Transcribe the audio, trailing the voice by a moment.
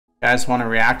guys want to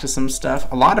react to some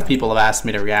stuff? A lot of people have asked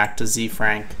me to react to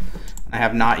ZeFrank. I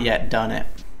have not yet done it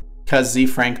because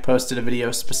ZeFrank posted a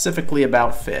video specifically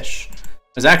about fish.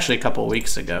 It was actually a couple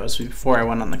weeks ago. It was before I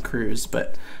went on the cruise,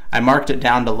 but I marked it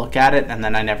down to look at it and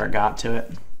then I never got to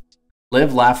it.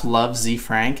 Live, Laugh, Love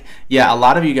ZeFrank. Yeah, a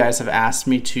lot of you guys have asked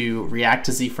me to react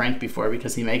to ZeFrank before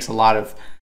because he makes a lot of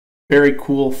very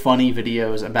cool, funny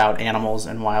videos about animals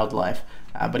and wildlife.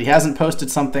 But he hasn't posted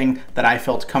something that I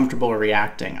felt comfortable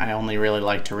reacting. I only really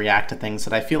like to react to things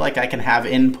that I feel like I can have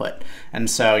input. And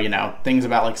so, you know, things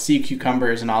about like sea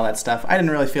cucumbers and all that stuff, I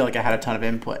didn't really feel like I had a ton of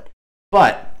input.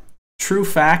 But true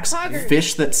facts,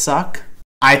 fish that suck,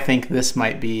 I think this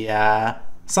might be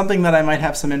something that I might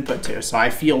have some input to. So I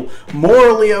feel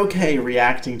morally okay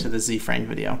reacting to the ZeFrank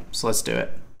video. So let's do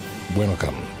it.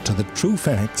 Welcome to the True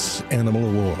Facts Animal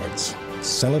Awards,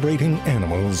 celebrating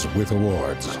animals with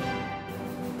awards.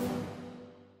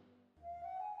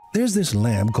 There's this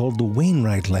lab called the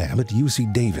Wainwright Lab at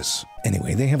UC Davis.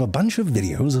 Anyway, they have a bunch of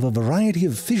videos of a variety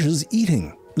of fishes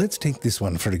eating. Let's take this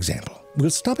one for example.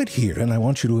 We'll stop it here and I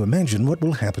want you to imagine what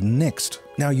will happen next.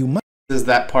 Now you might... This is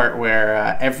that part where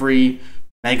every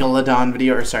megalodon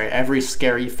video, or sorry, every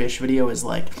scary fish video is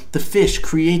like, the fish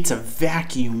creates a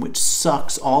vacuum which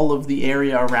sucks all of the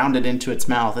area around it into its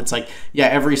mouth. It's like, yeah,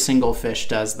 every single fish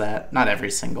does that. Not every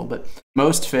single, but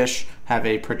most fish have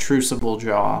a protrusible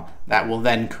jaw that will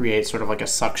then create sort of like a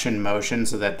suction motion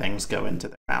so that things go into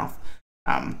their mouth.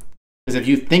 Because if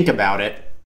you think about it,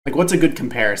 like what's a good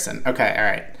comparison? Okay, all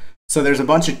right. So there's a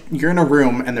bunch of, you're in a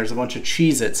room and there's a bunch of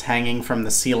Cheez-Its hanging from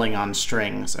the ceiling on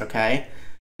strings, okay?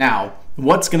 Now,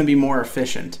 what's going to be more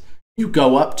efficient? You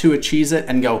go up to a Cheez-It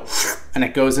and go, and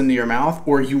it goes into your mouth,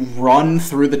 or you run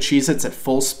through the Cheez-Its at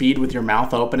full speed with your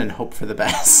mouth open and hope for the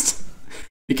best.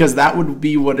 Because that would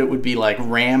be what it would be like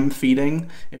ram feeding.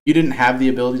 If you didn't have the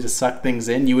ability to suck things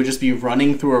in, you would just be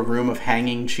running through a room of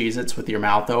hanging Cheez-Its with your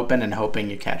mouth open and hoping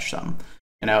you catch some.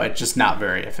 You know, it's just not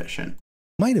very efficient.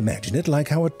 Might imagine it like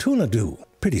how a tuna do.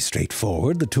 Pretty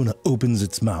straightforward. The tuna opens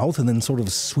its mouth and then sort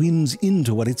of swims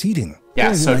into what it's eating.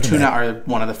 Yeah, so tuna are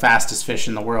one of the fastest fish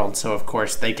in the world, so of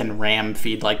course they can ram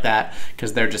feed like that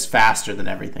because they're just faster than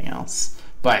everything else.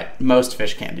 But most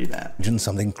fish can't do that. Imagine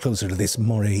something closer to this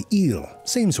moray eel.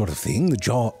 Same sort of thing. The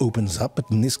jaw opens up, but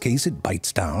in this case it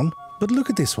bites down. But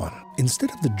look at this one. Instead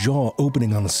of the jaw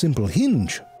opening on a simple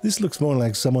hinge, this looks more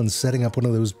like someone setting up one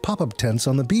of those pop-up tents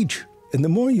on the beach. And the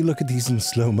more you look at these in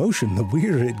slow motion, the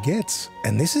weirder it gets.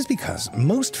 And this is because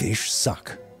most fish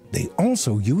suck. They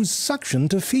also use suction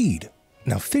to feed.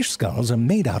 Now, fish skulls are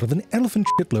made out of an elephant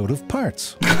shitload of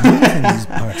parts. These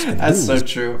parts can That's so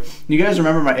true. You guys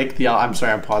remember my ichthyology? I'm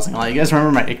sorry, I'm pausing a lot. You guys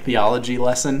remember my ichthyology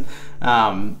lesson?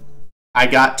 I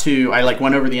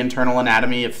went over the internal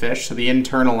anatomy of fish. So the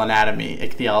internal anatomy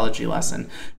ichthyology lesson,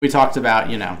 we talked about,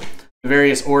 you know, the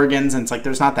various organs, and it's like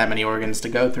there's not that many organs to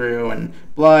go through, and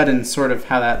blood and sort of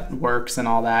how that works and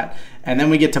all that. And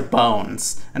then we get to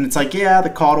bones, and it's like, yeah,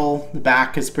 the caudal, the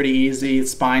back is pretty easy, the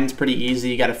spine's pretty easy,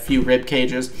 you got a few rib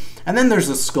cages, and then there's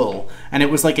the skull, and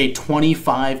it was like a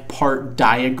 25-part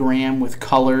diagram with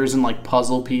colors and like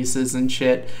puzzle pieces and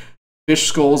shit. Fish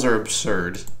skulls are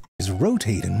absurd.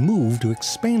 Rotate and move to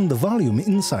expand the volume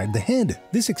inside the head.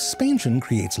 This expansion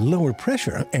creates lower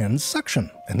pressure and suction.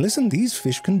 And listen, these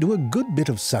fish can do a good bit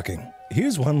of sucking.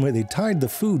 Here's one where they tied the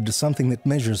food to something that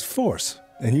measures force,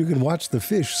 and you can watch the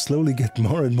fish slowly get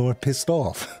more and more pissed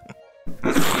off.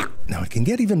 Now it can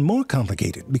get even more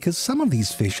complicated because some of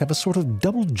these fish have a sort of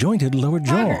double-jointed lower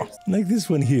jaw, like this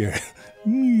one here.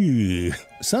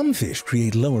 Some fish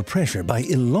create lower pressure by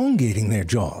elongating their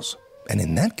jaws. And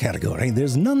in that category,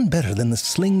 there's none better than the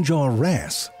slingjaw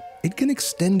wrasse. It can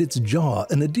extend its jaw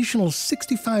an additional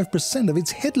 65% of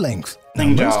its head length. Now,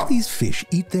 most of these fish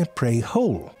eat their prey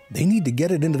whole. They need to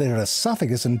get it into their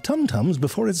esophagus and tum-tums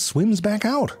before it swims back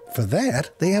out. For that,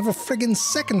 they have a friggin'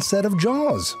 second set of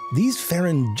jaws. These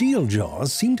pharyngeal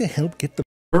jaws seem to help get the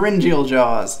Pharyngeal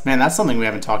jaws. Man, that's something we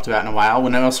haven't talked about in a while.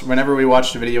 Whenever we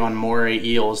watched a video on moray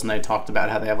eels and they talked about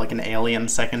how they have like an alien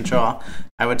second jaw,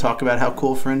 I would talk about how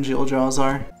cool pharyngeal jaws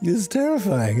are. It's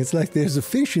terrifying. It's like there's a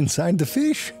fish inside the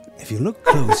fish. If you look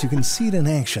close, you can see it in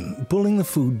action, pulling the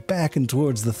food back and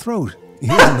towards the throat.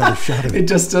 Here's another shot of it. It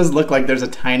just does look like there's a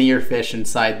tinier fish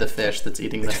inside the fish that's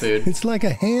eating the food. It's like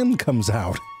a hand comes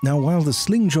out. Now, while the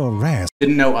slingjaw wrasse...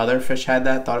 Didn't know other fish had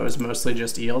that, thought it was mostly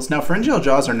just eels. Now, pharyngeal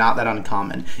jaws are not that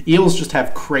uncommon. Eels just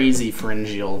have crazy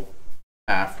pharyngeal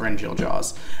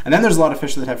jaws. And then there's a lot of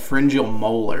fish that have pharyngeal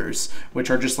molars,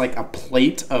 which are just like a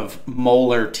plate of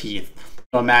molar teeth.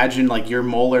 So imagine like your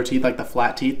molar teeth, like the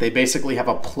flat teeth, they basically have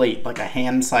a plate, like a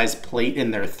hand-sized plate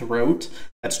in their throat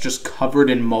that's just covered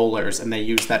in molars, and they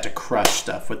use that to crush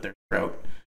stuff with their throat.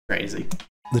 Crazy.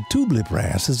 The tube-lip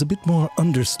wrasse is a bit more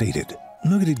understated.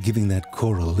 Look at it giving that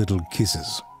coral little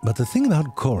kisses. But the thing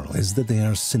about coral is that they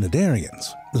are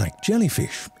cnidarians, like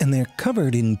jellyfish, and they're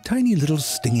covered in tiny little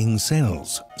stinging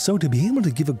cells. So to be able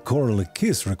to give a coral a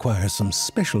kiss requires some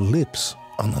special lips.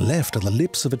 On the left are the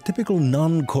lips of a typical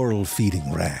non-coral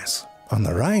feeding wrasse. On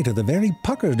the right are the very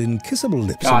puckered and kissable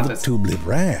lips of the tube-lip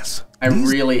wrasse. I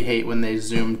really hate when they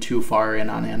zoom too far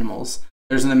in on animals.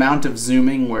 There's an amount of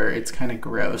zooming where it's kind of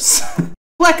gross.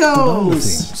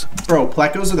 Plecos! Bro,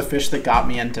 plecos are the fish that got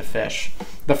me into fish.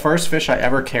 The first fish I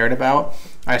ever cared about,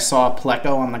 I saw a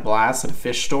pleco on the glass at a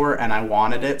fish store and I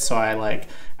wanted it, so I like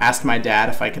asked my dad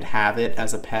if I could have it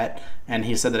as a pet, and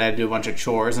he said that I had to do a bunch of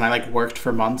chores, and I like worked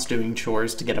for months doing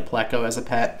chores to get a pleco as a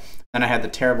pet. Then I had the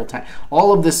terrible time.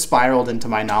 All of this spiraled into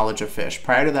my knowledge of fish.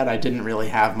 Prior to that, I didn't really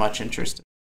have much interest.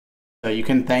 So you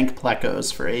can thank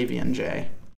plecos for AVNJ.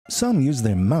 Some use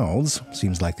their mouths,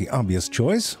 seems like the obvious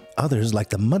choice. Others, like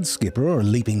the mud skipper or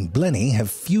leaping blenny,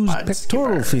 have fused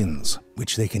pectoral fins,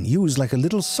 which they can use like a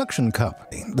little suction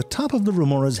cup. The top of the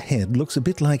remora's head looks a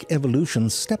bit like evolution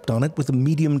stepped on it with a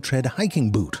medium tread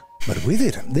hiking boot. But with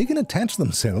it, they can attach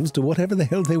themselves to whatever the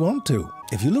hell they want to.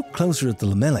 If you look closer at the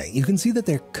lamellae, you can see that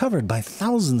they're covered by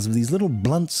thousands of these little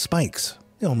blunt spikes.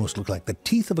 They almost look like the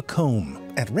teeth of a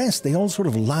comb. At rest, they all sort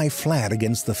of lie flat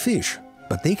against the fish,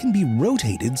 but they can be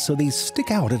rotated so they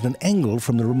stick out at an angle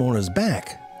from the remora's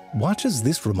back. Watch as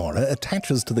this remora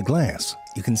attaches to the glass.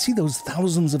 You can see those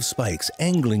thousands of spikes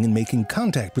angling and making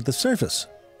contact with the surface.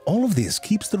 All of this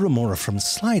keeps the remora from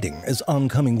sliding as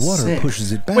oncoming water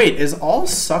pushes it back. Wait, is all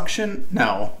suction?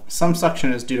 No, some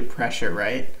suction is due to pressure,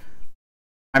 right?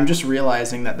 I'm just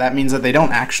realizing that that means that they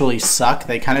don't actually suck.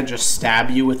 They kind of just stab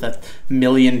you with a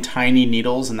million tiny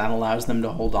needles, and that allows them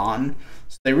to hold on.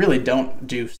 So they really don't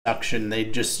do suction. They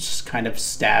just kind of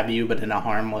stab you, but in a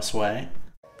harmless way.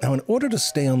 Now, in order to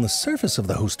stay on the surface of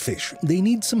the host fish, they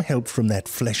need some help from that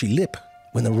fleshy lip.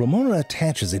 When the remora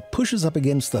attaches, it pushes up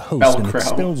against the host and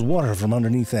expels water from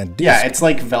underneath that disc. Yeah, it's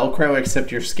like Velcro,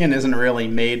 except your skin isn't really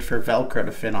made for Velcro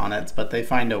to fit on it, but they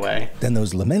find a way. Then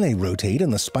those lamellae rotate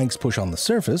and the spikes push on the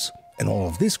surface, and all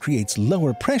of this creates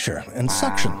lower pressure and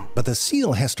suction, but the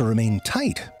seal has to remain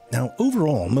tight. Now,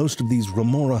 overall, most of these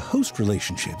remora-host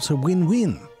relationships are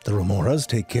win-win. The remoras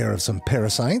take care of some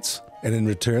parasites, and in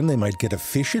return they might get a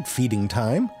fish at feeding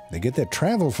time, they get their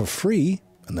travel for free,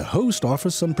 and the host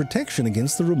offers some protection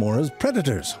against the remora's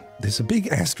predators. There's a big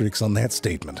asterisk on that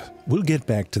statement. We'll get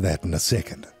back to that in a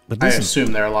second. But listen, I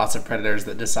assume there are lots of predators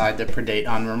that decide to predate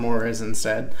on remoras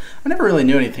instead. I never really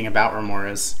knew anything about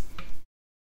remoras.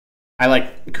 I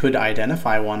could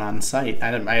identify one on sight.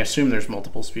 I assume there's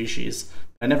multiple species.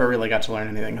 I never really got to learn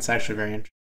anything. It's actually very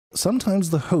interesting. Sometimes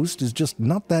the host is just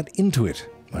not that into it.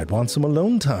 Might want some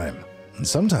alone time. And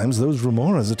sometimes those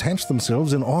remoras attach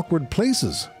themselves in awkward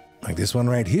places. Like this one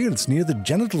right here, it's near the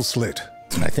genital slit.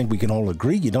 And I think we can all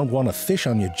agree you don't want a fish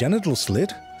on your genital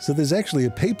slit. So there's actually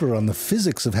a paper on the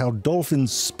physics of how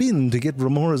dolphins spin to get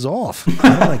remoras off.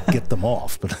 Not like get them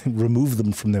off, but remove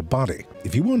them from their body.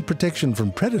 If you want protection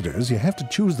from predators, you have to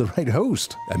choose the right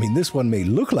host. I mean, this one may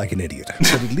look like an idiot,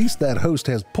 but at least that host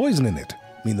has poison in it.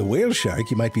 I mean, the whale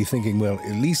shark, you might be thinking, well,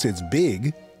 at least it's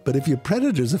big. But if your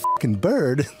predator's a fucking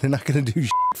bird, they're not going to do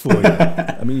shit for you.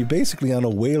 I mean, you're basically on a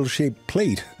whale-shaped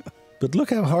plate. But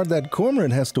look how hard that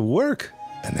cormorant has to work.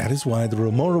 And that is why the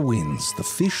remora wins, the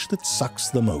fish that sucks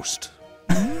the most.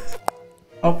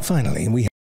 Oh, finally, we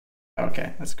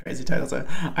Okay, that's a crazy title.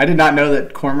 I did not know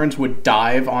that cormorants would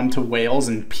dive onto whales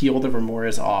and peel the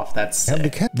remoras off. That's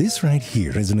sick. This right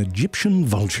here is an Egyptian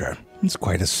vulture. It's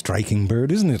quite a striking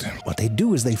bird, isn't it? What they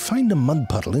do is they find a mud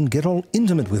puddle and get all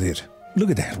intimate with it. Look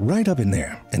at that, right up in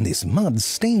there. And this mud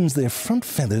stains their front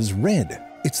feathers red.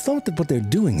 It's thought that what they're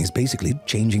doing is basically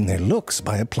changing their looks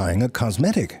by applying a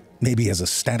cosmetic. Maybe as a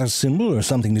status symbol or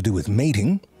something to do with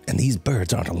mating. And these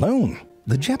birds aren't alone.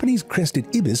 The Japanese crested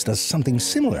ibis does something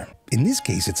similar. In this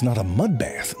case, it's not a mud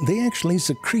bath. They actually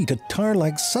secrete a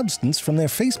tar-like substance from their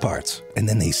face parts. And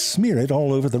then they smear it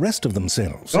all over the rest of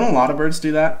themselves. Don't a lot of birds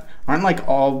do that? Aren't like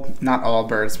not all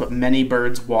birds, but many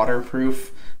birds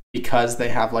waterproof? Because they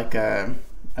have like a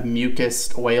mucus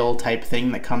oil type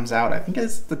thing that comes out. I think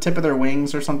it's the tip of their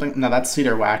wings or something. No, that's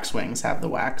cedar wax wings have the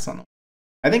wax on them.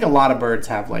 I think a lot of birds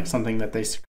have like something that they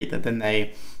secrete that then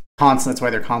that's why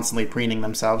they're constantly preening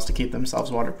themselves to keep themselves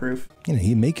waterproof. You know,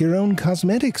 you make your own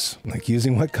cosmetics, like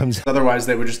using what comes out. Otherwise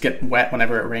they would just get wet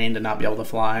whenever it rained and not be able to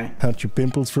fly. Out your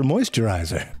pimples for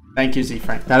moisturizer. Thank you,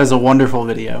 ZeFrank. That is a wonderful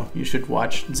video. You should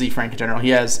watch ZeFrank in general. He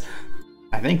has,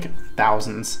 I think,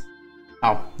 thousands.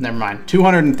 Oh, never mind.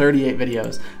 238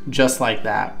 videos just like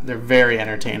that. They're very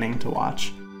entertaining to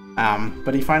watch.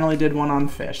 But he finally did one on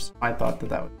fish. So I thought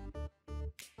that would...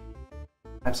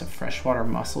 Types of freshwater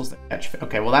mussels that catch fish.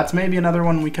 Okay, well that's maybe another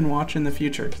one we can watch in the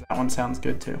future, because that one sounds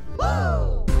good too.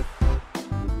 Whoa.